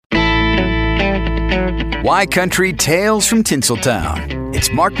Y Country Tales from Tinseltown.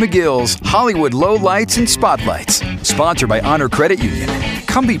 It's Mark McGill's Hollywood Lowlights and Spotlights, sponsored by Honor Credit Union.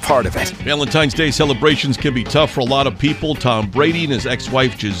 Come be part of it. Valentine's Day celebrations can be tough for a lot of people. Tom Brady and his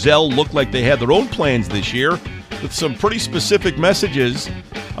ex-wife Giselle look like they had their own plans this year with some pretty specific messages.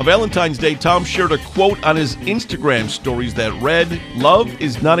 On Valentine's Day, Tom shared a quote on his Instagram stories that read, "Love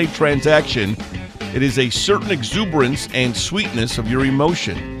is not a transaction. It is a certain exuberance and sweetness of your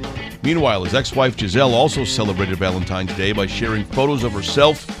emotion." Meanwhile, his ex-wife Giselle also celebrated Valentine's Day by sharing photos of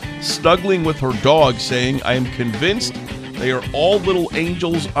herself snuggling with her dog, saying, "I am convinced they are all little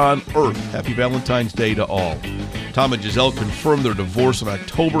angels on earth. Happy Valentine's Day to all." Tom and Giselle confirmed their divorce in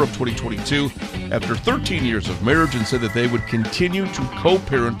October of 2022 after 13 years of marriage and said that they would continue to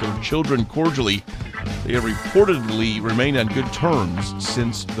co-parent their children cordially. They have reportedly remained on good terms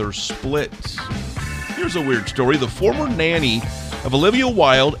since their split. Here's a weird story. The former nanny of Olivia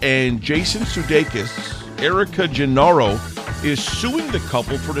Wilde and Jason Sudeikis, Erica Gennaro, is suing the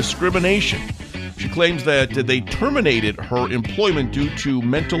couple for discrimination. She claims that they terminated her employment due to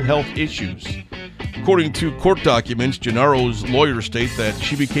mental health issues. According to court documents, Gennaro's lawyers state that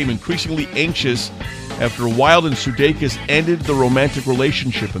she became increasingly anxious after Wilde and Sudeikis ended the romantic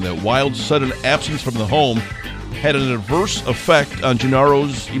relationship and that Wilde's sudden absence from the home had an adverse effect on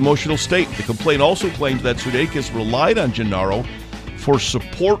Gennaro's emotional state. The complaint also claims that Sudeikis relied on Gennaro for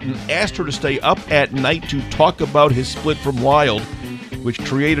support and asked her to stay up at night to talk about his split from Wilde, which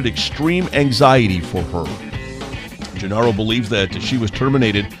created extreme anxiety for her. Gennaro believes that she was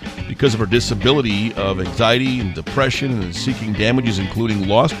terminated because of her disability of anxiety and depression and is seeking damages including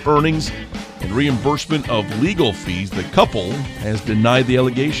lost earnings and reimbursement of legal fees. The couple has denied the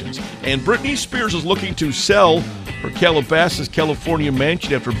allegations. And Britney Spears is looking to sell her Calabasas, California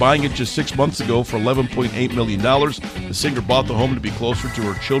mansion after buying it just 6 months ago for $11.8 million. The singer bought the home to be closer to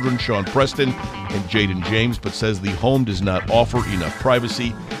her children, Sean Preston and Jaden James, but says the home does not offer enough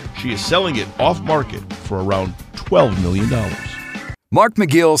privacy. She is selling it off-market for around $12 million. Mark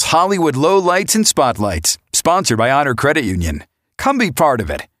McGill's Hollywood Lowlights and Spotlights, sponsored by Honor Credit Union. Come be part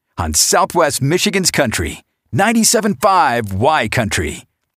of it on Southwest Michigan's Country, 97.5 Y Country.